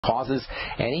causes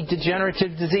any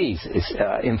degenerative disease. It's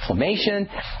inflammation,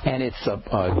 and it's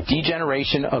a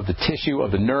degeneration of the tissue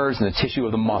of the nerves and the tissue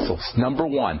of the muscles. Number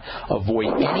one, avoid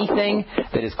anything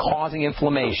that is causing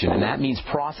inflammation, and that means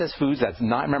processed foods. That's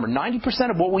not, remember,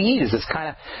 90% of what we eat is this kind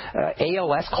of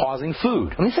ALS causing food.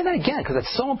 Let me say that again because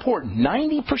that's so important.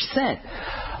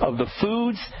 90% of the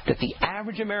foods that the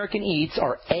average American eats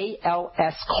are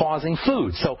ALS causing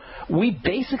foods. So we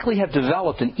basically have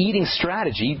developed an eating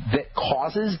strategy that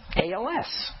causes ALS.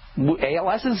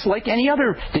 ALS is like any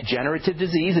other degenerative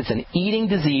disease. It's an eating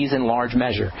disease in large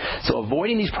measure. So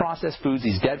avoiding these processed foods,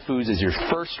 these dead foods, is your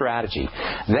first strategy.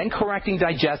 Then correcting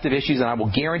digestive issues, and I will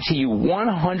guarantee you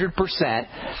 100%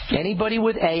 anybody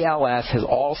with ALS has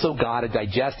also got a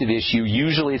digestive issue.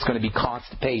 Usually it's going to be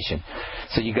constipation.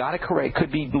 So you got to correct. It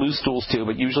could be loose stools too,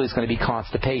 but usually it's going to be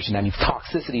constipation. That means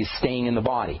toxicity is staying in the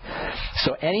body.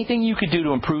 So anything you could do to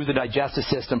improve the digestive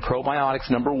system,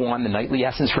 probiotics, number one, the nightly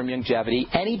essence from longevity.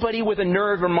 Anybody with a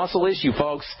nerve or muscle issue,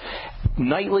 folks,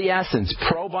 nightly essence,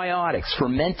 probiotics,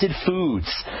 fermented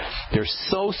foods. They're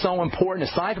so important.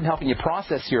 Aside from helping you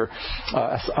process your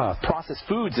processed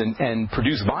foods and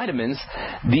produce vitamins,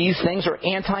 these things are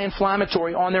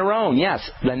anti-inflammatory on their own. Yes,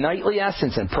 the nightly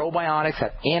essence and probiotics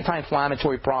have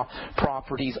anti-inflammatory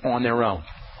properties on their own.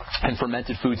 And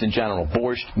fermented foods in general,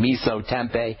 borscht, miso,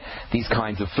 tempeh, these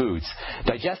kinds of foods.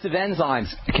 Digestive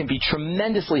enzymes can be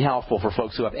tremendously helpful for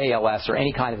folks who have ALS or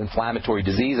any kind of inflammatory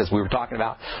disease, as we were talking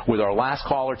about with our last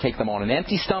caller. Take them on an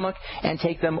empty stomach and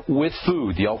take them with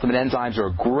food. The Ultimate Enzymes are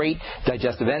a great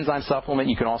digestive enzyme supplement.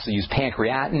 You can also use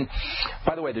pancreatin.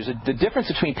 By the way, there's the difference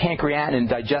between pancreatin and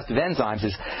digestive enzymes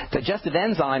is digestive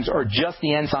enzymes are just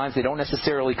the enzymes. They don't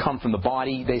necessarily come from the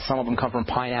body. Some of them come from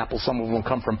pineapple. Some of them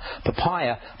come from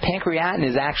papaya. Pancreatin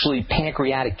is actually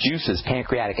pancreatic juices,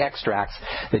 pancreatic extracts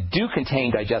that do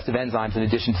contain digestive enzymes in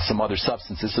addition to some other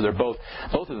substances. So they're both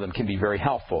of them can be very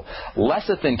helpful.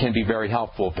 Lecithin can be very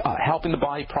helpful, helping the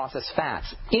body process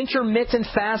fats. Intermittent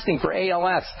fasting for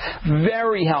ALS,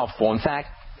 very helpful. In fact,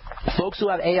 folks who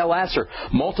have ALS or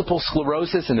multiple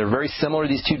sclerosis, and they're very similar to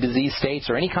these two disease states,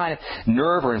 or any kind of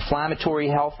nerve or inflammatory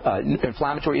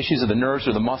issues of the nerves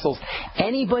or the muscles,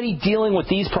 anybody dealing with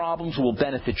these problems will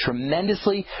benefit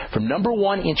tremendously from, number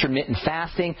one, intermittent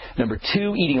fasting, number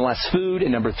two, eating less food,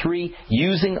 and number three,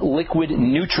 using liquid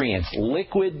nutrients.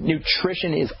 Liquid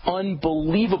nutrition is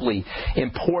unbelievably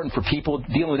important for people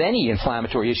dealing with any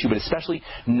inflammatory issue, but especially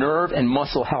nerve and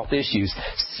muscle health issues.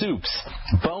 Soups.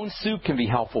 Bone soup can be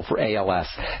helpful for ALS.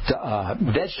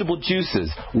 Vegetable juices,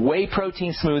 whey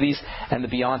protein smoothies, and the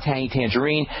Beyond Tangy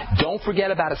Tangerine. Don't forget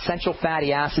about essential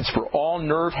fatty acids for all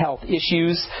nerve health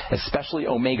issues, especially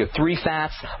omega-3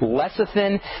 fats.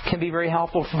 Lecithin can be very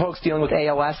helpful for folks dealing with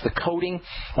ALS. The coating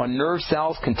on nerve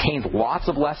cells contains lots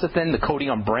of lecithin. The coating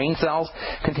on brain cells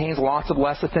contains lots of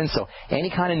lecithin. So any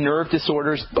kind of nerve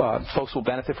disorders, folks will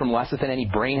benefit from lecithin. Any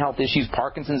brain health issues,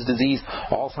 Parkinson's disease,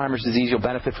 Alzheimer's disease, you'll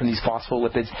benefit from these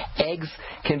phospholipids. Eggs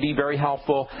can be very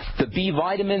helpful. The B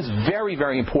vitamins, very,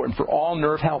 very important for all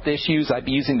nerve health issues. I'd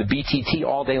be using the BTT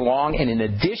all day long. And in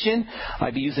addition,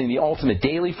 I'd be using the Ultimate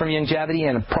Daily from Longevity,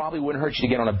 and it probably wouldn't hurt you to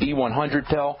get on a B100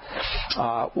 pill.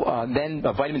 Then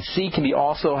vitamin C can be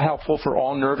also helpful for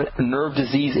all nerve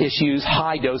disease issues.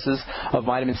 High doses of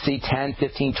vitamin C, 10,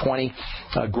 15, 20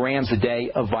 grams a day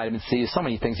of vitamin C. There's so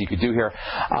many things you could do here.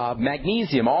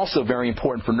 Magnesium, also very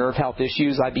important for nerve health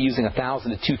issues. I'd be using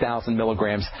 1,000 to 2,000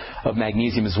 milligrams of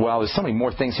magnesium as well. There's so many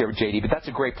more things here with JD, but that's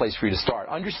a great place for you to start.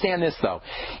 Understand this, though.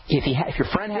 If your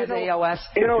friend has ALS,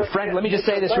 let me just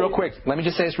say this real quick.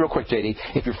 JD.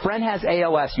 If your friend has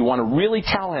ALS, you want to really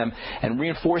tell him and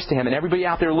reinforce to him, and everybody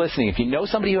out there listening, if you know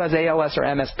somebody who has ALS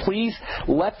or MS, please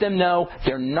let them know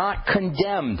they're not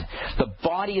condemned. The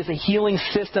body is a healing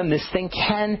system. This thing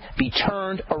can be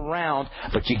turned around,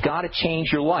 but you got to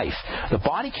change your life. The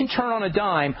body can turn on a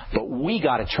dime, but we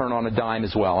got to turn on a dime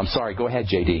as well. I'm sorry. Go ahead,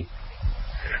 JD.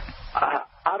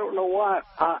 I don't know why.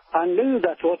 I knew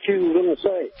that's what you were going to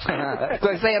say.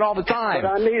 I say it all the time.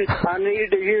 But I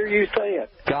needed to hear you say it.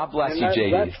 God bless you,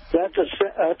 JD. That's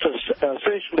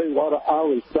essentially what I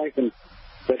was thinking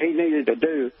that he needed to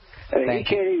do. He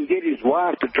can't even get his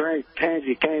wife to drink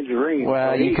tangerine.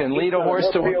 Well, you can lead a horse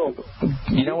to...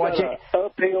 You know what?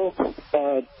 Uphill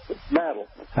battle.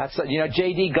 That's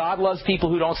JD, God loves people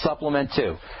who don't supplement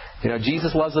too.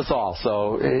 Jesus loves us all,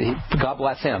 so God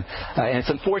bless him. And it's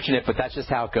unfortunate, but that's just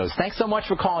how it goes. Thanks so much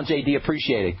for calling, JD.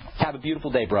 Appreciate it. Have a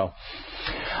beautiful day, bro. All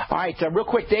right, real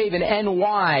quick, Dave in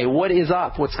NY. What is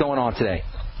up? What's going on today?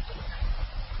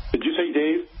 Did you say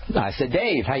Dave? I said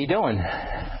Dave. How you doing?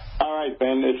 All right,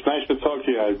 Ben. It's nice to talk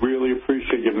to you. I really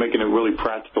appreciate you making it really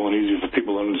practical and easy for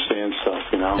people to understand stuff,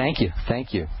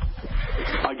 Thank you.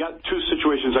 I got two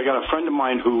situations. I got a friend of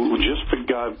mine who just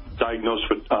got diagnosed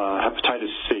with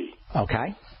hepatitis C.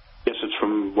 Okay. Guess it's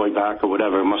from way back or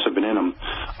whatever. It must have been in him.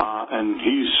 And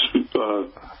he's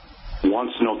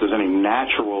wants to know if there's any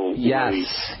natural way.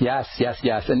 Yes.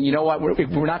 And you know what? We're going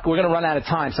to run out of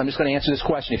time, so I'm just going to answer this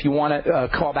question. If you want to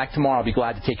call back tomorrow, I'll be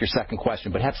glad to take your second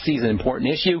question. But Hep C is an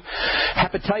important issue.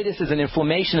 Hepatitis is an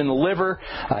inflammation in the liver.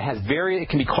 It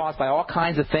can be caused by all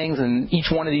kinds of things, and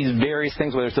each one of these various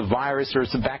things, whether it's a virus or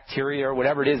it's a bacteria or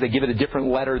whatever it is, they give it a different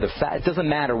letter. It doesn't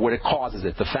matter what it causes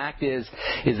it. The fact is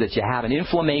that you have an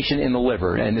inflammation in the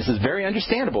liver, and this is very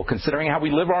understandable considering how we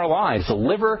live our lives. The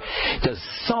liver does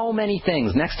so many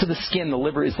things. Next to the skin, the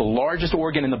liver is the largest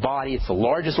organ in the body. It's the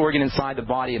largest organ inside the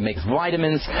body. It makes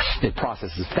vitamins. It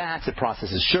processes fats. It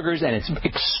processes sugars. And it's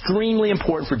extremely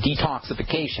important for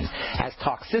detoxification. As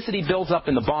toxicity builds up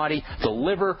in the body, the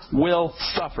liver will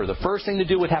suffer. The first thing to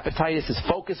do with hepatitis is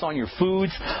focus on your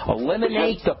foods.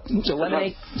 Eliminate.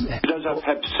 It does have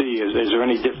Hep C. Is there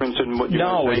any difference in what you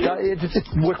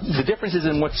the difference is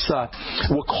in what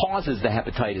causes the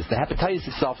hepatitis. The hepatitis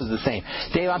itself is the same.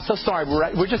 Dave, I'm so sorry.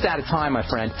 We're just out of time, my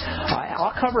friend.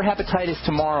 I'll cover hepatitis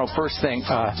tomorrow, first thing,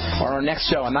 on our next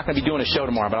show. I'm not going to be doing a show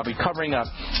tomorrow, but I'll be covering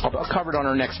I'll cover it on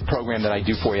our next program that I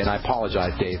do for you, and I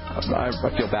apologize, Dave. I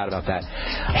feel bad about that.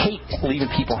 I hate leaving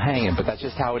people hanging, but that's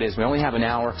just how it is. We only have an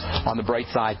hour on the bright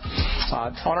side.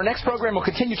 On our next program, we'll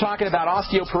continue talking about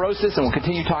osteoporosis, and we'll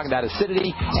continue talking about acidity,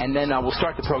 and then we'll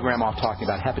start the program off talking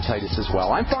about hepatitis as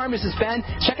well. I'm Pharmacist Ben.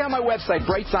 Check out my website,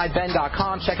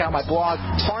 brightsideben.com. Check out my blog,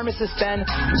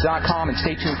 pharmacistben.com, and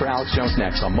stay tuned for Alex Jones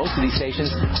next on most of these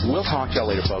stations. We'll talk to y'all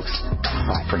later, folks.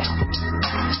 Bye for now.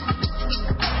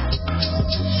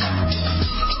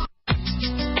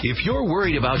 If you're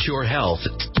worried about your health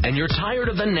and you're tired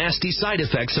of the nasty side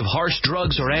effects of harsh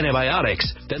drugs or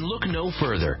antibiotics, then look no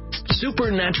further.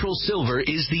 Supernatural Silver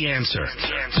is the answer.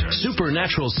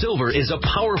 Supernatural Silver is a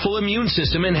powerful immune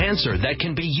system enhancer that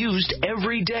can be used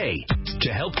every day to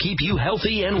help keep you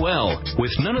healthy and well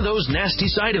with none of those nasty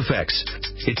side effects.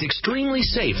 It's extremely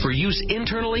safe for use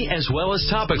internally as well as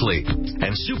topically.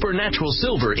 And Supernatural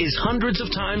Silver is hundreds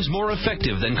of times more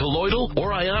effective than colloidal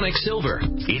or ionic silver.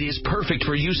 It is perfect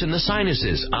for use in the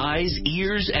sinuses, eyes,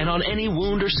 ears, and on any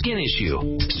wound or skin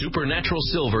issue. Supernatural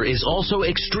Silver is also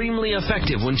extremely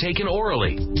effective when taken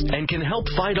orally and can help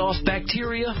fight off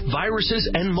bacteria, viruses,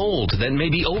 and mold that may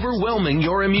be overwhelming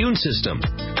your immune system.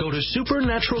 Go to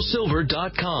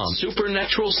supernaturalsilver.com,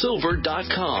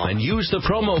 supernaturalsilver.com, and use the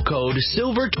promo code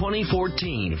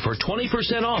SILVER2014 for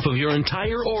 20% off of your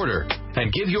entire order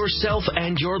and give yourself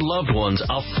and your loved ones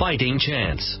a fighting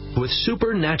chance with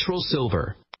Supernatural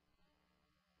Silver.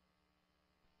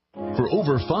 For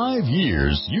over 5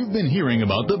 years, you've been hearing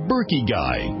about the Berkey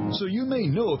guy, so you may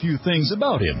know a few things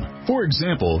about him. For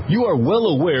example, you are well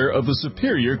aware of the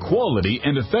superior quality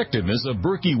and effectiveness of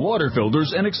Berkey water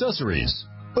filters and accessories.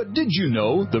 But did you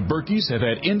know the Berkeys have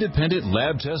had independent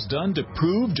lab tests done to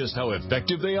prove just how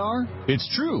effective they are? It's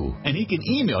true, and he can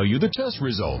email you the test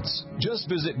results. Just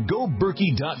visit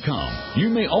GoBerkey.com. You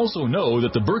may also know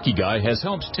that the Berkey guy has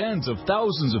helped tens of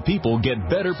thousands of people get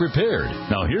better prepared.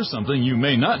 Now here's something you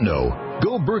may not know.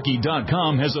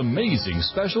 GoBerkey.com has amazing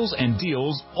specials and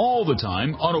deals all the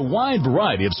time on a wide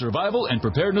variety of survival and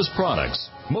preparedness products.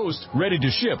 Most ready to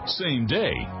ship same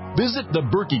day. Visit the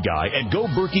Berkey guy at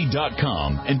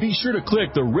GoBerkey.com and be sure to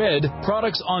click the red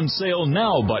Products on Sale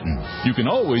Now button. You can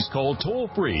always call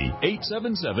toll-free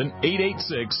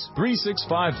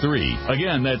 877-886-3653.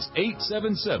 Again, that's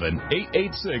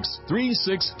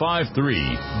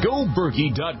 877-886-3653.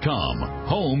 GoBerkey.com,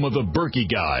 home of the Berkey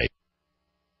guy.